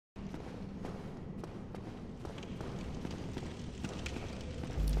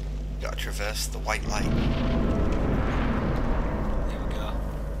gotta traverse the white light. Here we go.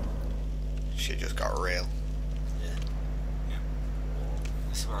 Shit just got real. Yeah.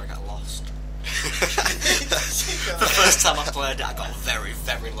 This is where I got lost. The first time I played it, I got very,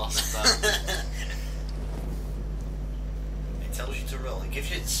 very lost there. It tells you to roll. It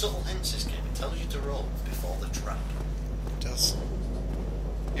gives you subtle hints, this game. It tells you to roll before the trap. It does.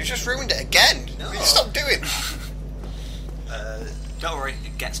 You just ruined it again! No. What did you stop doing? Don't worry,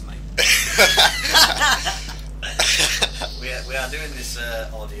 it gets me. we are doing this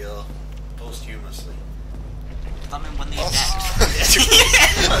audio posthumously. I mean, when they're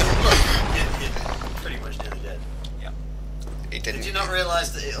You're pretty much nearly dead. Yep. Did you not realise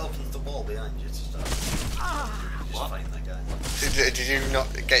that it opens the wall behind you to start? Just fighting that guy. Did you not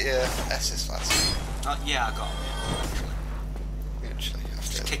get your S's last? Yeah, I got him, Actually,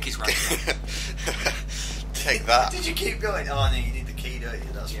 Just kick his right there. Take that. Did you keep going? Oh no, you need the key, don't you?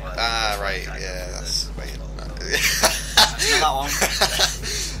 That's why. Ah, right, yeah, that's the way you That's not that one.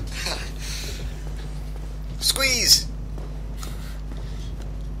 Squeeze!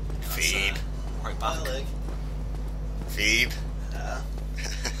 Feed. Right back. Leg. Feed.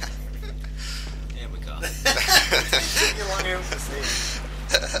 Here we go. You're long enough to see.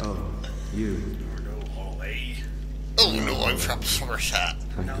 Oh, you. Oh no, I'm from Somerset.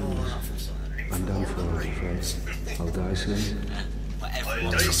 Thank goodness. I'm done for, I'm afraid. I'll die soon. But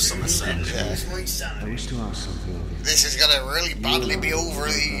everyone's from Somerset. I wish to ask something of you. This is gonna really badly be over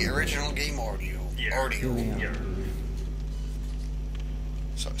the original game audio.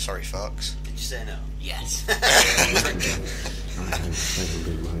 Sorry, folks. Did you say no? Yes. I have failed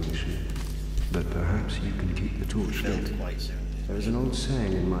in my mission, but perhaps you can keep the torch lit. Quite soon. There is an old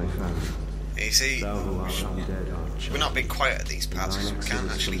saying in my family. You see, Thou who art undead art we're not being quiet at these parts because we can't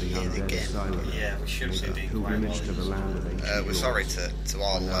actually hear the game. Yeah, we should be being Pilgrimage to the land of ancient We're sorry to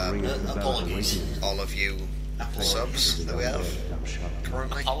all apologies. all of you subs that we have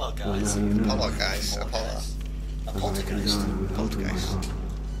currently. Apollo, guys. Apollo guys, Apollo. And I can die with hope in my heart.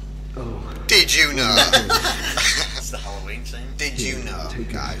 Oh, Did you know? It's the Halloween scene. Did you know,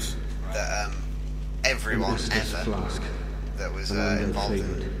 guys, that everyone ever flask. that was involved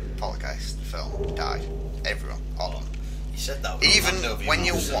in Poltergeist film died? Everyone, all of them. You said that. Even when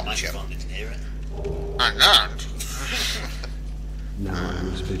you watch it. Didn't hear it. I learned. Now I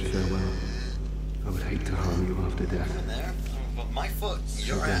must bid farewell. I would hate to harm you after death. In there, but my foot,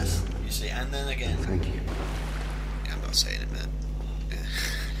 your ass. You see, and then again. Thank you. I'm not saying it, man.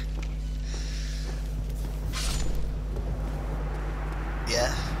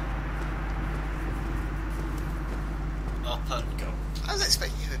 Yeah. Open. Go. I was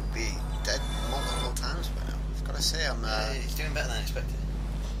expecting you would be dead multiple times by now. I've got to say, I'm. He's doing better than I expected.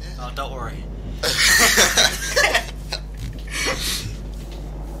 Yeah. Oh, don't worry.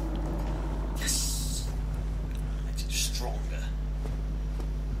 Yes. Makes it stronger.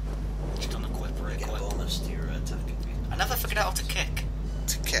 Just unequip You real get a quick. bonus to your attack. I never figured out how to kick.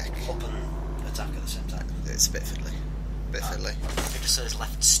 To kick. Up and attack at the same time. It's a bit fiddly. Bit fiddly. It just says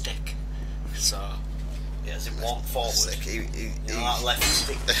left stick. So, Yeah, as in walk forward. Stick. You know that left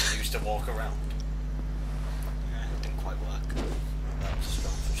stick that you used to walk around? yeah, it didn't quite work. That was a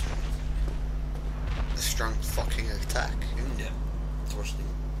strong first attack. The strong fucking attack. Yeah. Thrusting.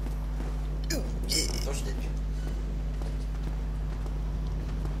 Ooh, yeah. Thrusting.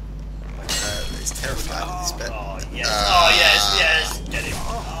 It's terrifying, this bit. Oh, yes. Oh, yes. Get him.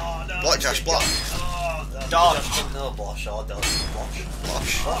 Oh, no. Block, Josh, block. Oh, no. Dodge. No, blosh or dodge. Blosh.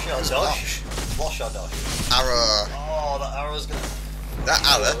 Blosh. Blosh or dodge. Blosh or dodge. Arrow. Oh, that arrow's gonna... That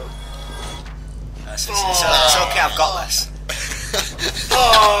arrow. It's okay, I've got this.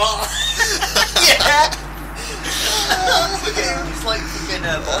 Oh! Yeah! It's like fucking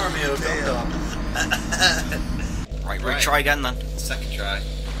Boromir. Right, try again then. Second try.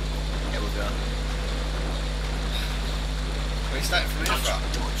 Here we go. Are you starting from here?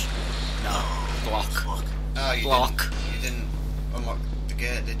 No. Block. Oh, you Block. You didn't unlock the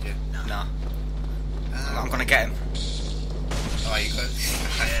gate, did you? No. Oh, I'm gonna get him. Oh, you could.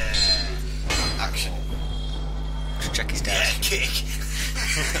 Yeah. Action. Just check he's dead. Kick.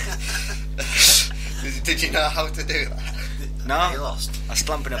 Did you know how to do that? No. You lost. I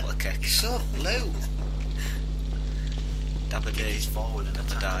still haven't been able to kick. So low. Dabba D. He's forward and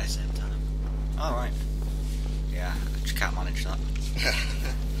attack at the same time. Alright. Yeah, I just can't manage that.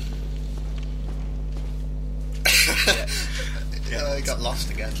 Yeah, he got lost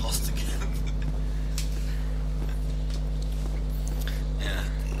again. Lost again. Yeah.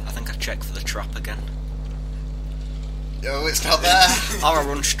 I think I checked for the trap again. No, it's not there. Or I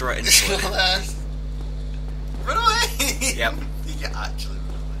run straight It's into not it. there. Run away! Yep. You actually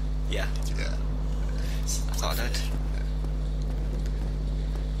run away. Yeah. Yeah. I thought I did.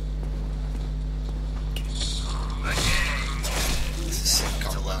 This is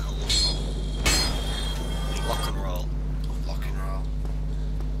got to learn a lot. Lock and roll. Lock and roll.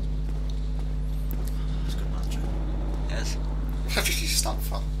 That's a good mantra. Yes. What did you stop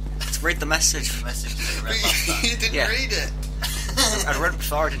for? To read the message. The message that you But read last time. you didn't Yeah. read it. I'd read it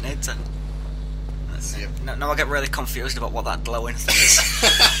before, I didn't need to. Yep. Now I get really confused about what that glowing thing is.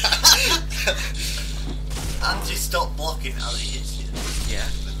 And you stop blocking as he hits you. Yeah.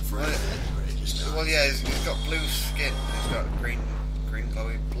 Well, yeah, he's got blue skin and he's got green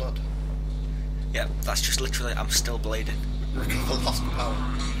glowing blood. Yeah, that's just literally, I'm still bleeding. Recover lost power.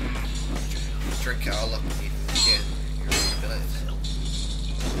 Drink it all up and you can gain your abilities.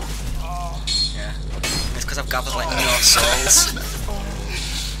 Yeah. It's because I've gathered like no souls.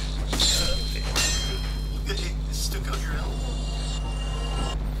 Look at it, it's stuck out your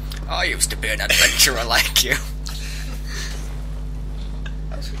elbow. I used to be an adventurer like you.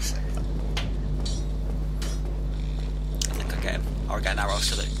 I was going to say that. I think I get him. Or I get an arrow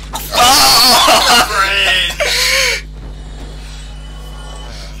to the...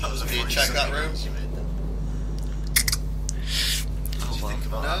 That was a Did you funny check that room? sequence you made then. Oh, Did you well. think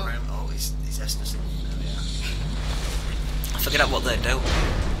about No. that room? Oh, he's Esnerson. Oh, yeah. I figured out what they do.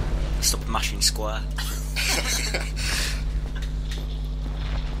 Stop mashing square.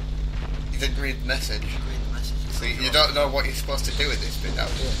 You didn't read the message. Read the message. So you don't know what you're supposed to do with this bit now,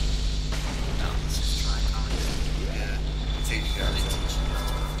 do you? No, let's just try and comment. Yeah. It's easy I didn't to teach you how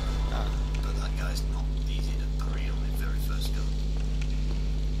to Ah. but that guy's not easy to parry on the very first go.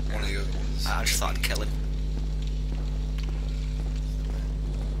 One of the other ones. I just thought I'd kill him.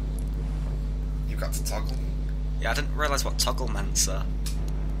 You've got to toggle. Yeah, I didn't realise what toggle meant, so...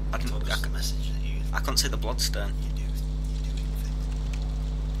 I didn't... Told us the message that I couldn't see the bloodstain. you do things.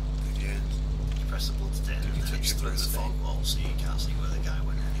 Yeah. You press the bloodstain and You then touch it's the through the bloodstain. fog wall so you can't see where the guy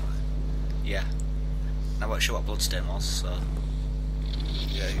went anyway. Yeah. I wasn't sure what bloodstain was, so...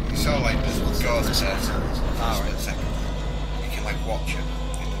 Yeah, you saw like this goes there. Ah, right. Second. You can like watch it.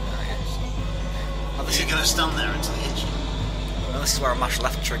 Oh, Is he going to stand there until he hits you? No, this is where I mashed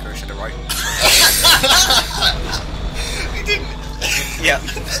left trigger instead of right. He didn't. Yeah.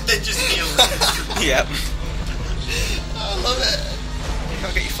 They just heal. Yep. I love it. You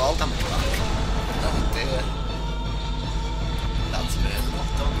can't get your fall damage back. Oh dear. That's amazing.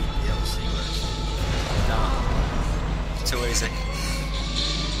 Don't be able to see where it's No. Too easy.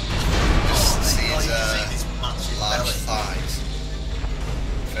 Just see Oh, his you can see these massive large belly. thighs.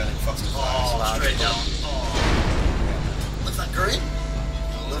 Fairly fast thighs. Oh, Large straight butt. down. Oh. Look at that grin.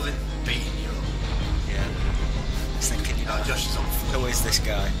 Loving beating you up. Yeah. Just thinking, you know, Oh, Josh is on foot. who is this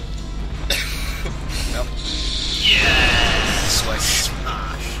guy? Nope. Yeah! Swish.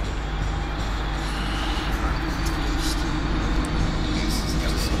 Smash. He's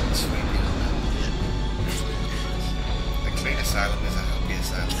sweeping on that. The clean asylum is a happy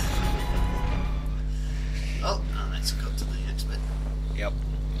asylum. Oh, and let's go to the next bit. Yep.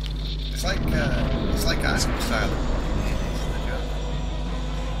 It's like Arkham Asylum.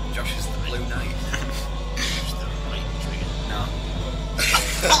 Josh is the Blue Knight. Just the right trigger. No.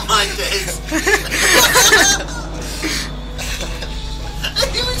 Oh my days!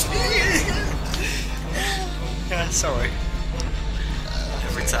 He was here! Yeah, sorry.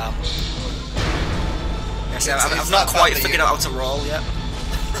 Every time. Yeah, see, I've it's not not quite bad that figured you- out how to roll yet.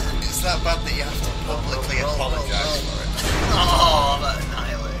 It's that bad that you have to publicly Roll, roll, apologise roll. for it. Oh, that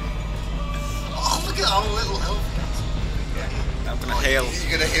annihilated. Oh, look at how little health he has. I'm gonna heal.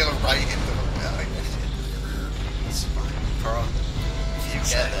 You're gonna heal right into the eye. It's fine. Pro. If you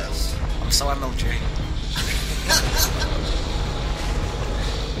get this. I'm so MLG.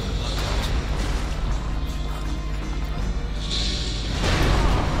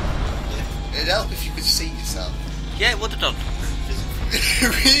 It'd help if you could see yourself. Yeah, it would have done. Who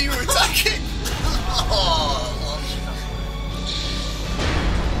are you attacking? Oh,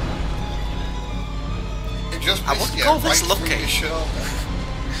 It just I missed wouldn't you call this right lucky. through your shoulder.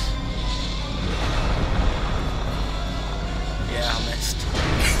 Yeah, I missed.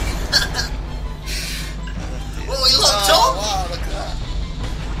 oh, he locked Oh, on! wow, look at that.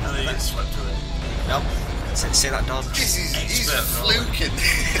 And then he gets swept away. Nope. See that dodge? Jeez, he's Expert roller. fluking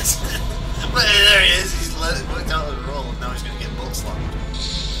this. But there he is, he's worked out the roll, and now he's going to get butt slapped.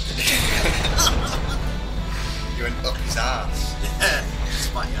 You went up his ass. Yeah,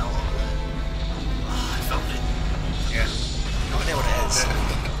 smacking out over there. Oh, I found it. Yeah. No idea what it is.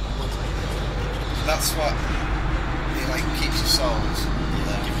 That's what it like keeps your souls.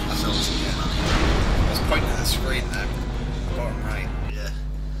 Give me your And souls. yeah. I was pointing at the screen there, bottom right. Yeah.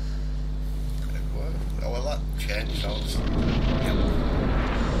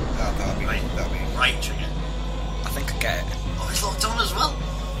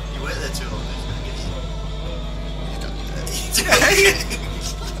 too long.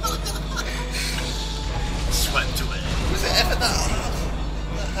 Swept away. Was it ever that hard?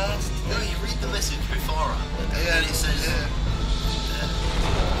 That hard? No, you read the message beforehand, Yeah, and it says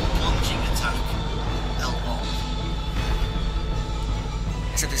launching attack L1.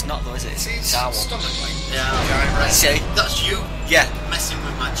 Except it's not though, is it? See, It's our one. stomach like Yeah, gyrate. See? that's you Yeah. messing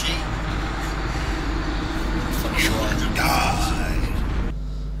with my cheek. Funny sure. Die.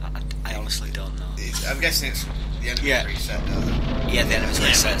 I honestly don't know. I'm guessing it's the enemy Yeah. reset, though. Yeah, the enemy's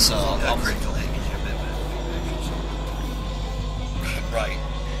reset, so Yeah, I'm critical hit gives you a bit of Right.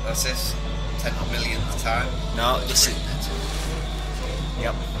 What's this? 10 millionth time? no, this is.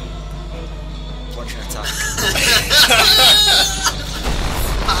 Yep. Launching attack.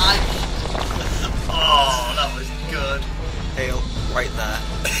 Oh, that was good. Heal, right there.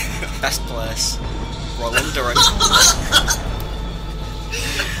 Best place. Roll under it.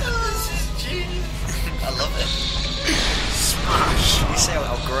 This is genius. I love it. Smash. You see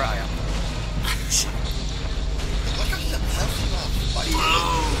how great I am? Look how healthy you are. Like,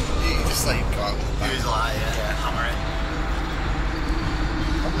 you just like go out with the He bang. was like, Yeah. hammer it.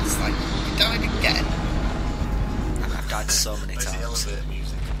 It's like, you died again. I've died so many Where's the times. elevator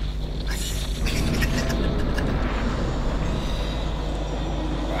music?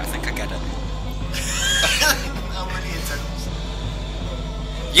 Right, I think I get it. How many attempts?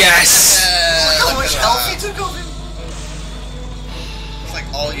 Yes! Look how much at health that. he took off him. It's like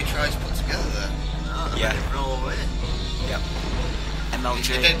all your tries put together there. No, Yeah. let it roll away. Yep. MLG,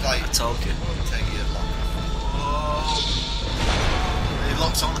 You did, like- I told you. Take your lock off. Oh. He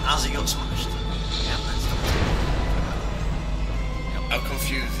locks on as he got smashed. Yeah, that's How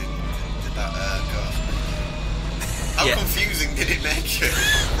confusing did that go? How Yeah. confusing did it make you?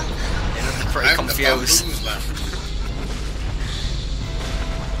 I'm pretty I'm confused. The bamboos left.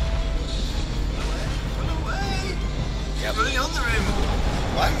 Run away! Yep. Running under him!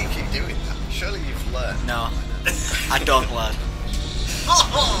 Why do you keep doing that? Surely you've learned. No, I don't learn. I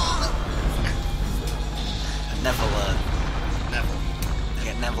never learn. Never. I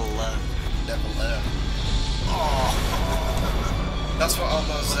never learn. Never learn. Oh! That's what all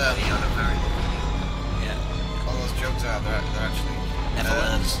those He had a very Yeah. all those jokes are. They're actually Never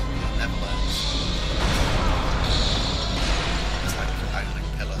learns. Never learns. It's like ironing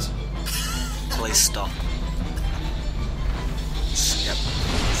pillars. Please stop. Yep.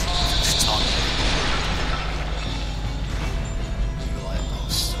 It's on.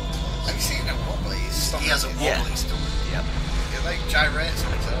 Have you seen him wobbly? He's stopping. He has a it. Yeah. wobbly stomach. Yep. It like gyrates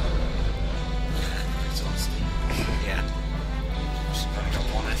on its own. It's on steam. Yeah. Just probably got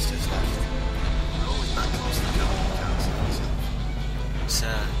one Estes left. We're always that close to the goal. You can't see yourself. It's a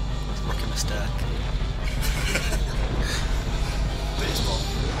rookie mistake. Baseball.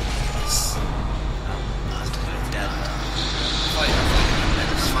 It's Dead. Fight that.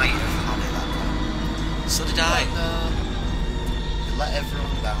 So did I. No. You let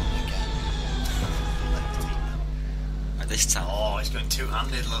everyone down again. Let the team know. At this time. Oh, he's going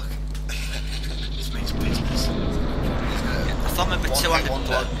two-handed, look. This means business. I thought maybe One two-handed hit wonder.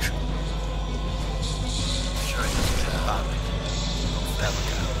 plunge. Sure he does. Bang. There we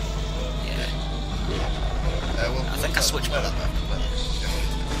go. Yeah. I think I switched play back. that back.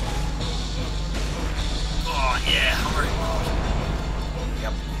 Oh, yeah, hammer him hard.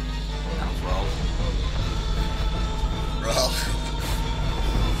 Yep. And roll. Roll.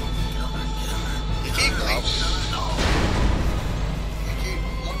 You keep like, No. you keep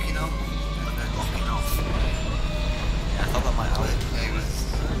locking on. Locking off. Yeah, I thought that might help. Yeah, he was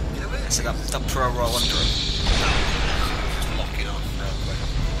Get away. I said that pro roll under him. just locking on real quick.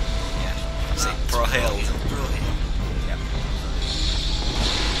 Yeah. See, pro healed. Brilliant. Yep.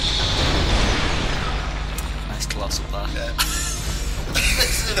 Nice close up there. Yeah.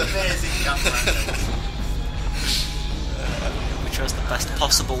 This is an amazing camera. We chose the best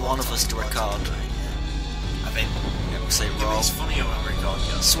possible one of us to record. I mean, Yep, see, roll. it's funnier when we record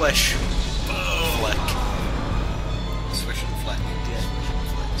yours. Swish. Boom. Flick. Swish and flick.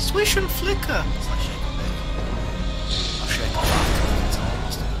 Swish and flicker. It's like shake and bake. I'll shake it back. It's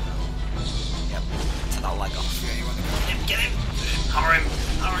almost a Yep. Take that leg off. Yeah, you want to go. Get him! Hammer him!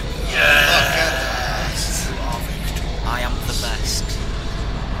 Hammer him! Oh, Yes! Our victory. I am the best.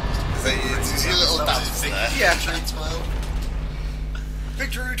 It's your little That was dance his there. victory twirl.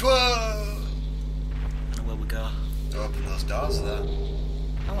 Victory twirl! And where we go. To open those doors there.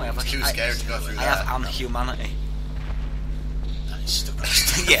 Oh, I have It's too scary to go through I that. have unhumanity. And he's stuck on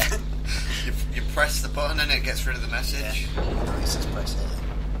his Yeah. You press the button and it gets rid of the message. No, he says press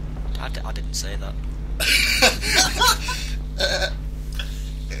A. I didn't say that.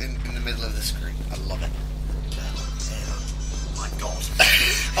 In the middle of the screen. I love it. My God.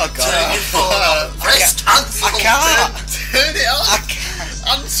 Oh God. Turn your phone on. Press cancel. I can't. Turn it off. I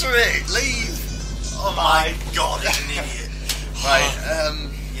can't. Answer it. Leave. Oh my God, he's an idiot. Right.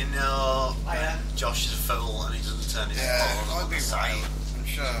 You know, Josh is a fool and he doesn't turn his phone I'll on be the side. right. I'm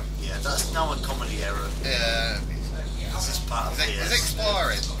sure. Yeah, that's now a comedy error. Yeah. This is part of He's the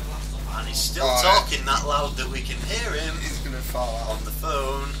exploring. And he's still talking that loud that we can hear him. He's gonna fall out on the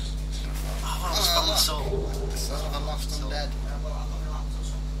phone. Oh, I was found the soul. The soul of a lost undead.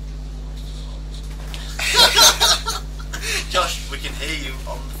 Josh, we can hear you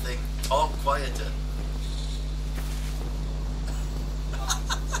on the thing. Talk quieter.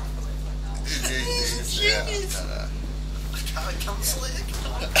 Genius. I can't cancel it.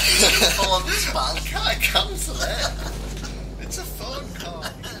 Phone spam. I can't cancel it. It's a phone call.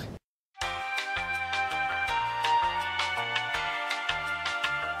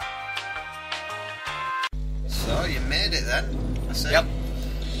 So you made it then? I see. Yep.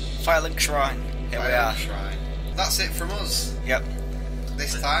 Firelink Shrine. Here we are. Shrine. That's it from us. Yep.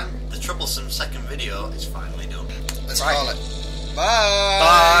 This time. The troublesome second video is finally done. Let's Right. call it.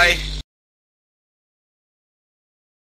 Bye. Bye.